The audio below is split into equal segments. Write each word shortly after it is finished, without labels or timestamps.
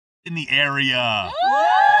in the area.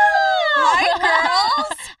 Hi,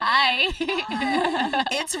 girls. Hi.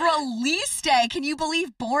 It's release day. Can you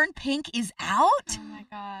believe Born Pink is out? Oh my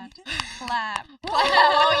god. Clap.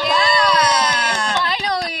 Oh, yeah.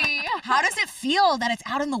 Finally. How does it feel that it's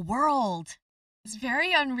out in the world? It's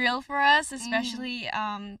very unreal for us, especially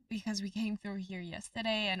because we came through here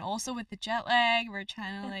yesterday, and also with the jet lag, we're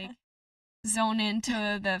trying to like zone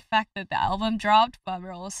into the fact that the album dropped, but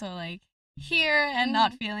we're also like here and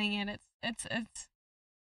not feeling it.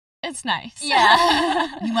 It's nice.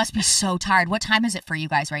 Yeah. You must be so tired. What time is it for you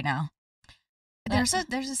guys right now? There's a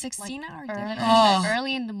 16-hour difference.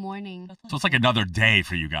 Early in the morning. So it's like another day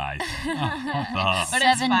for you guys. What's up? But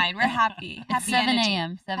it's fine. We're happy. It's Happy 7 energy.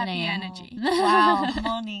 a.m. 7 Happy a.m. energy. Wow.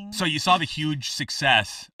 Morning. So you saw the huge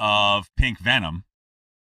success of Pink Venom.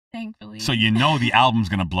 Thankfully. So you know the album's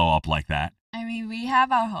going to blow up like that. I mean, we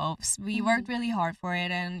have our hopes. We worked really hard for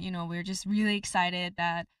it, and we're just really excited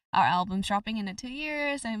that our album's dropping in 2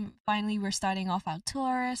 years, and finally we're starting off our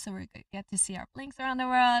tour, so we get to see our Blinks around the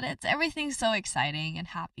world. Everything's so exciting and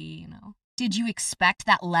happy. Did you expect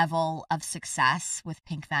that level of success with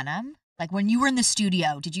Pink Venom? Like when you were in the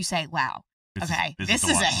studio, did you say, "Wow, this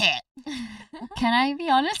is a hit"? Can I be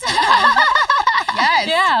honest? Yes.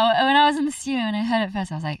 Yeah, when I was in the studio and I heard it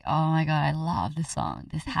first, I was like, oh my god, I love this song.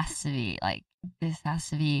 This has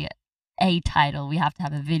to be a title. We have to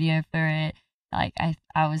have a video for it. Like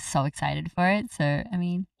I was so excited for it. So I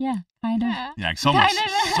mean, yeah, kind of. Yeah, so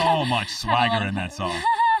much swagger in that song.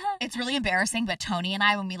 It's really embarrassing, but Tony and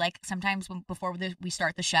I, when we sometimes before we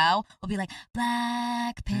start the show, we'll be like,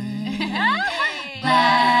 Blackpink,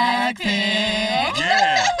 Blackpink.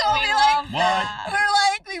 Yeah. We'll be like, What?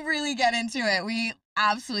 we really get into it. We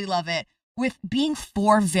absolutely love it. With being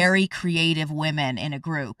 4 very creative women in a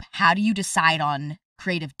group, how do you decide on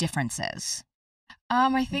creative differences?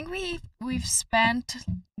 I think we've spent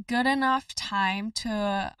good enough time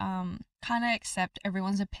to kind of accept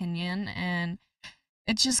everyone's opinion, and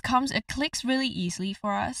it clicks really easily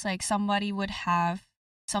for us. Like somebody would have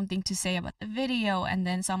something to say about the video, and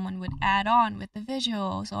then someone would add on with the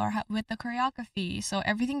visuals or with the choreography. So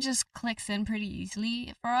everything just clicks in pretty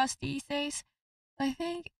easily for us these days. I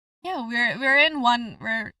think we're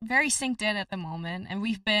very synced in at the moment, and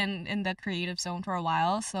we've been in the creative zone for a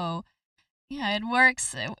while, so yeah, it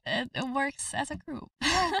works. It works as a group.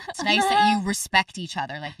 It's nice that you respect each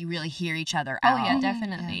other, like you really hear each other out. Oh yeah,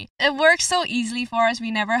 definitely. Yeah. It works so easily for us.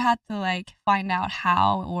 We never had to find out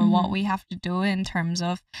how or what we have to do in terms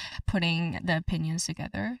of putting the opinions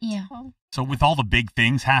together. Yeah. So with all the big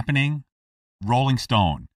things happening, Rolling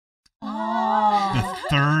Stone, the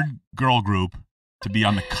 3rd girl group to be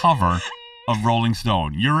on the cover of Rolling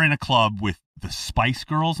Stone. You're in a club with the Spice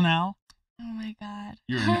Girls now. Oh my god.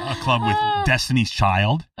 You're in a club with Destiny's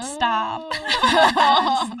Child. Stop.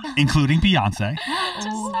 Including Beyonce.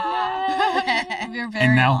 Just stop. We're very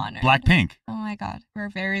and now honored. Blackpink. Oh my god. We're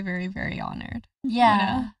very, very, very honored.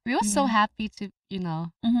 Yeah. We were so happy to,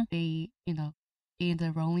 be in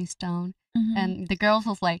the Rolling Stone. And the girls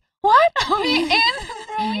was like, what? Are we in the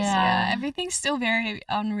Rolling Stone? Yeah, everything's still very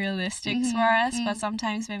unrealistic for us, but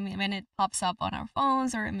sometimes when it pops up on our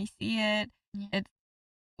phones or when we see it,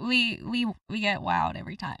 we get wowed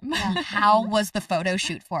every time. Yeah. How was the photo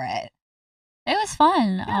shoot for it? It was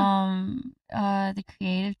fun. Yeah. The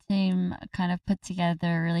creative team kind of put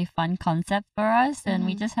together a really fun concept for us, and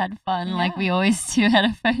we just had fun like we always do at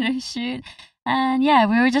a photo shoot. And yeah,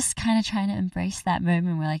 we were just kind of trying to embrace that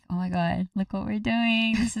moment. We're like, oh my god, look what we're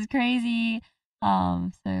doing. This is crazy.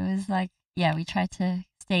 So it was like, yeah, we tried to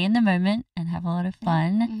stay in the moment and have a lot of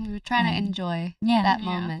fun. We were trying to enjoy that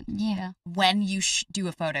moment. Yeah. When you do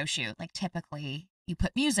a photo shoot, typically you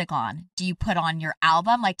put music on. Do you put on your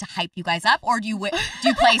album to hype you guys up, or do you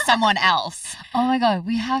play someone else? Oh my god,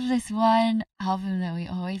 we have this one album that we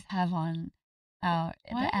always have on the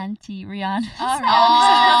anti-Rihanna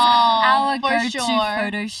our go-to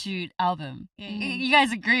photo shoot album. You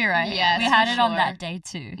guys agree, right? Yes, we had it on that day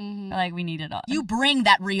too. We needed it on. You bring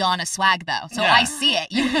that Rihanna swag though, so I see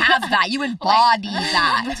it. You have that. You embody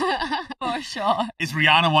that for sure. Is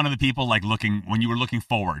Rihanna one of the people when you were looking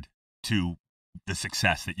forward to the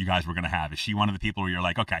success that you guys were going to have? Is she one of the people where you're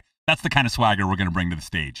like, okay, that's the kind of swagger we're going to bring to the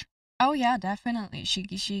stage? Oh yeah, definitely.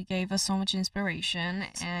 She gave us so much inspiration,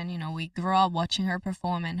 and we grew up watching her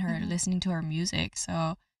perform and her listening to her music.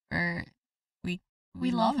 So we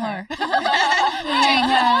love her. You hear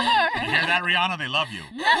that, Rihanna? They love you.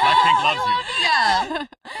 Blackpink loves you. Yeah.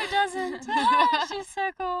 Who doesn't? She's so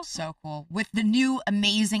cool. So cool. With the new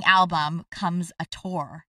amazing album comes a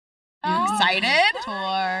tour. You excited?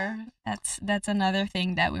 Tour. That's another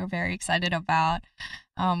thing that we're very excited about.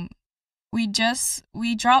 we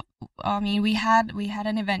dropped. I mean, we had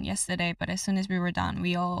an event yesterday, but as soon as we were done,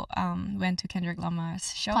 we all went to Kendrick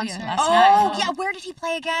Lamar's show last night. Oh yeah, where did he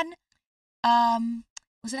play again?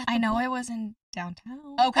 Was it at the I know it was in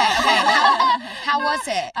downtown. Okay. How was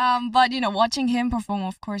it? But watching him perform,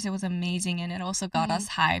 of course, it was amazing, and it also got us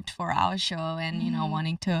hyped for our show, and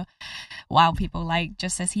wanting to wow people like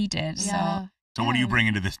just as he did. Yeah. So what are you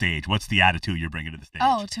bringing to the stage? What's the attitude you're bringing to the stage?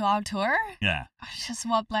 Oh, to our tour? Yeah. Just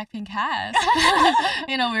what Blackpink has.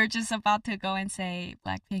 We're just about to go and say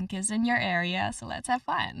Blackpink is in your area, so let's have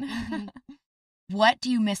fun. What do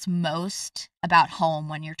you miss most about home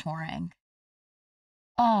when you're touring?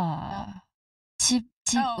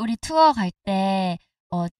 우리 투어 갈 때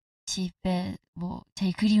집에 뭐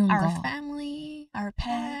제일 그리운 Our 거. family, our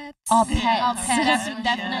pets. Pets.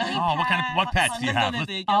 Definitely Oh, what pets do you have?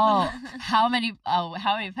 How many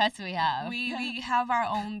pets do we have? We have our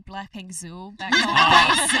own Blackpink zoo back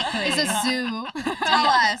home. Basically. It's a zoo. Tell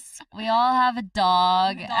us. We all have a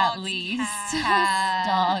dog at Dogs, least. cats.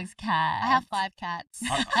 Dogs, cats. I have 5 cats.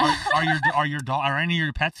 Are any of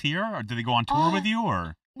your pets here, or do they go on tour with you,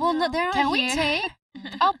 or? Well, no, they're not Can we here. take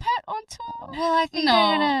our pet on tour? Well, I think No.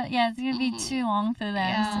 they're gonna. Yeah, it's gonna be too long for them,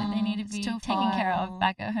 Yeah. so they need to It's be too taken care far. of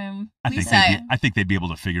back at home. I think they'd be able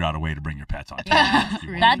to figure out a way to bring your pets on tour. Yeah. if you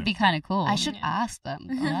wanted That'd to. be kind of cool. I should ask them.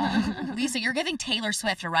 Yeah. Lisa, you're giving Taylor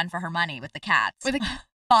Swift a run for her money with the cats. With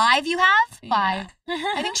 5 you have? 5.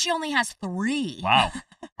 I think she only has 3. Wow.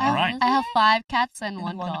 All right. I have 5 cats and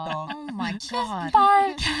 1 dog. Oh my god.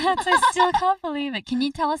 5 cats. I still can't believe it. Can you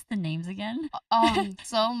tell us the names again?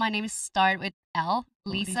 So my name is start with L,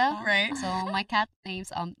 Lisa. Right. So my cat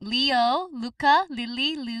names Leo, Luca,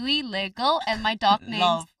 Lily, Louie, Lego, and my dog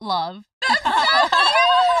name's Love.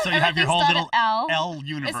 So you have your whole Started little L. L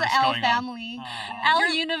universe It's the L going family. on. Aw.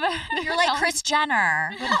 L Universe. You're like Kris Jenner.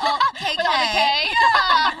 KK. With all the K.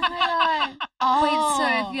 Oh my god. Oh. Wait, so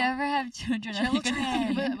if you ever have children, are you gonna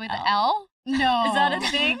Children. name with L? L? No. Is that a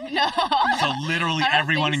thing? No. So literally I don't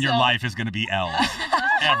everyone think in your so. life is going to be L's.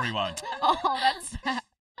 Everyone. Oh, that's sad.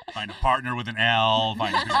 Find a partner with an L.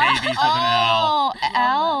 Find babies with an L. Oh,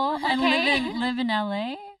 L. And Okay. live in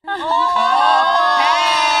LA?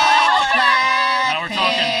 Now we're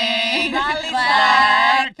talking.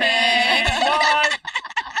 Blackpink. What?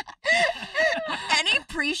 Any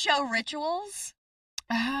pre-show rituals?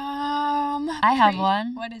 I have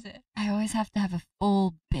one. What is it? I always have to have a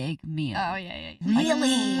full big meal. Oh yeah.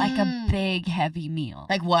 Really? Like a big heavy meal.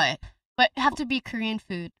 Like what? But have to be Korean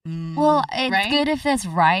food. Well, it's Right? good if there's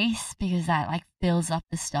rice because that like fills up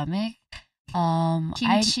the stomach.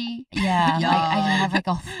 Kimchi. Yeah, like I Yum. have like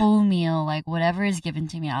a full meal, like whatever is given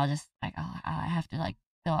to me, I'll just like I have to like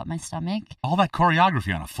fill up my stomach. All that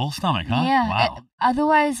choreography on a full stomach, huh? Yeah. Wow.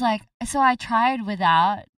 Otherwise, like so I tried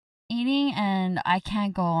without eating, and I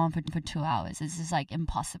can't go on for 2 hours. It's just like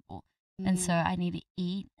impossible. And so I need to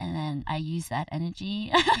eat, and then I use that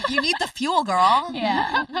energy. You need the fuel, girl.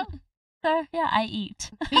 Yeah. So yeah, I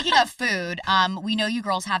eat. Speaking of food, we know you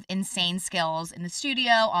girls have insane skills in the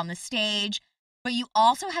studio, on the stage, but you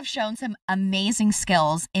also have shown some amazing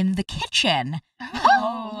skills in the kitchen.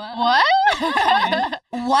 Oh. What?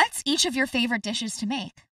 What's each of your favorite dishes to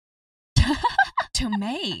make? To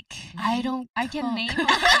make. I don't. I can cook. name a few.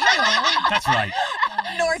 That's right.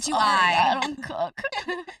 Nor do I I. don't cook.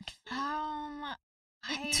 I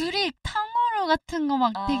둘이 탕후루 같은 거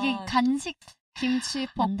막 되게 간식 Kimchi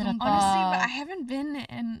만들었다. 볶음밥. honestly, but I haven't been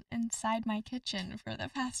inside my kitchen for the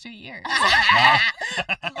past 2 years.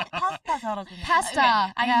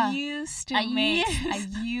 Pasta. I yeah. used to I make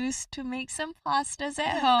used- some pastas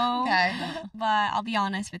at home. Okay. But I'll be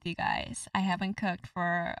honest with you guys, I haven't cooked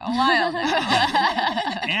for a while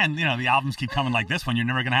now. And, the albums keep coming like this one. You're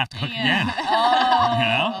never going to have to cook Yeah. again. Oh.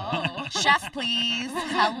 You know? Chef, please.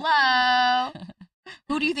 Hello.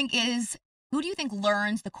 Who do you think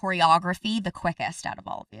learns the choreography the quickest out of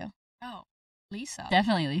all of you? Oh, Lisa.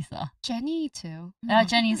 Definitely Lisa. Jenny too.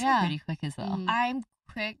 Jenny's Yeah. pretty quick as well. Mhm. I'm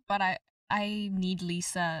quick, but I need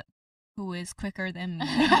Lisa, who is quicker than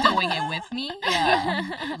me, doing it with me.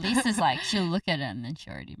 Yeah. Lisa's like, she'll look at it and then she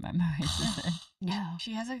already memorizes it. No.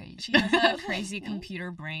 She has a crazy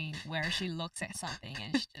computer brain where she looks at something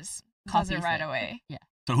and she just does it Copies right it. away. Yeah.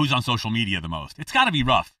 So who's on social media the most? It's got to be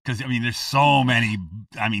rough because, there's so many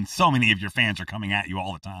of your fans are coming at you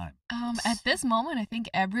all the time. At this moment, I think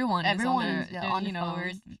everyone is Everyone on, is, on the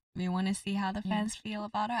we're, phone. we want to see how the Yeah. fans feel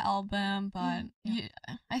about our album, but Yeah.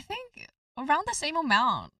 I think around the same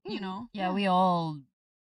amount, you know. Yeah, we all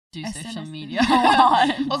do SNS social is- media a lot.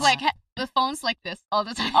 I was like, the phone's like this all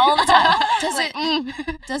the time. All the time. Does Like,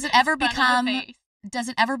 it does it ever front of the become face. does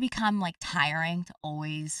it ever become like tiring to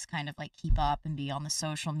always kind of like keep up and be on the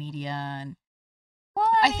social media? And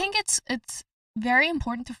I think it's very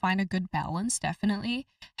important to find a good balance. Definitely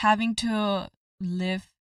having to live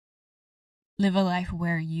a life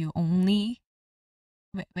where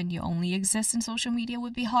when you only exist in social media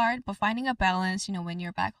would be hard, but finding a balance, when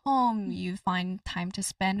you're back home, you find time to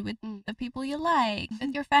spend with the people you like,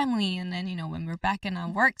 with your family, and then when we're back in a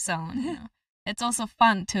work zone, it's also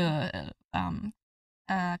fun to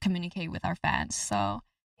communicate with our fans. So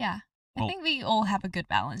yeah, I think we all have a good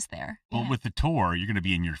balance there. Well, with the tour, you're going to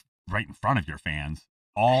be right in front of your fans,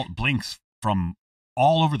 all Blinks from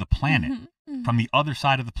all over the planet, from the other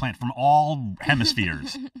side of the planet, from all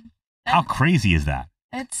hemispheres. How crazy is that?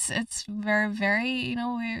 It's very, very,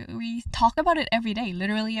 we talk about it every day,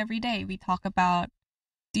 literally every day. We talk about,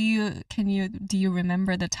 do you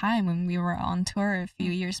remember the time when we were on tour a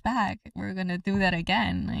few years back? We're going to do that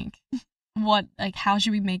again. How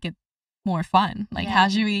should we make it more fun? How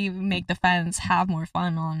should we make the fans have more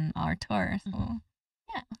fun on our tour? So,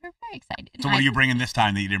 yeah, we're very excited. So what are you bringing this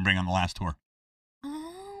time that you didn't bring on the last tour?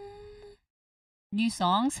 New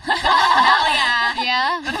songs. hell yeah.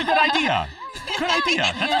 Yeah. That's a good idea. Good idea.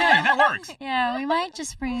 That's great. That works. Yeah, we might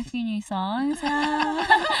just bring a few new songs.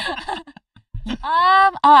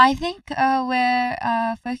 I think we're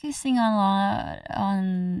focusing a lot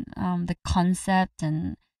on the concept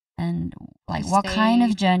and like what kind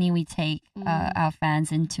of journey we take our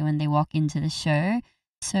fans into when they walk into the show.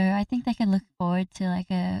 So I think they can look forward to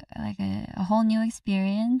like a whole new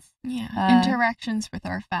experience. Yeah, interactions with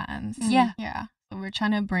our fans. Yeah. So we're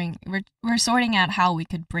trying to we're sorting out how we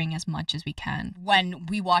could bring as much as we can. When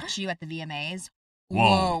we watch you at the VMAs,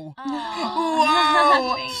 whoa.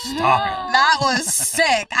 Whoa. Stop it. That was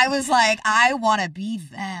sick. I was like, I want to be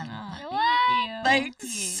them. Thank you.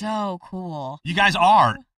 So cool. You guys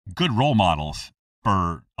are good role models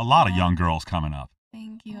for a lot of young girls coming up.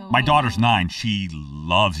 Thank you. My daughter's 9. She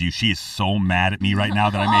loves you. She is so mad at me right now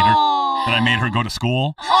that I made her go to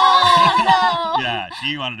school. Oh, no. Yeah,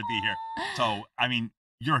 she wanted to be here. So, I mean,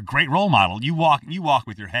 you're a great role model. You walk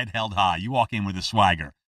with your head held high. You walk in with a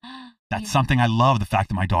swagger. That's something I love, the fact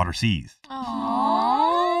that my daughter sees.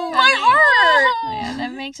 Oh, my heart. Yeah,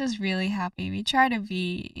 that makes us really happy. We try to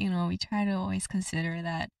be, we try to always consider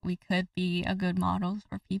that we could be a good model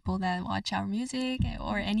for people that watch our music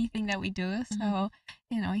or anything that we do. So,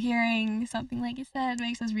 hearing something like you said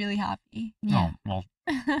makes us really happy. Yeah. Oh, well,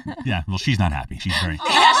 yeah, well, she's not happy. She's very,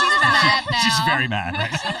 Yeah, she's mad now. she's very mad, right?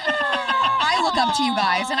 I look up to you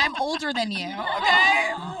guys, and I'm older than you.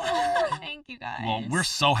 Okay. Thank you guys. Well, we're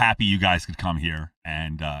so happy you guys could come here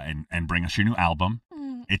and bring us your new album.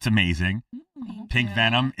 It's amazing. Pink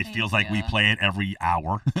Venom. It feels like we play it every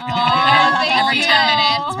hour. Every 10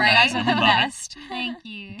 minutes, You right? guys are the We love it. best. Thank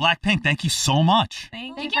you. Blackpink, thank you so much.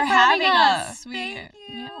 Thank Thank you you for for having having us. us.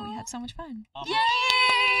 We had so much fun.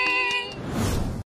 Yay!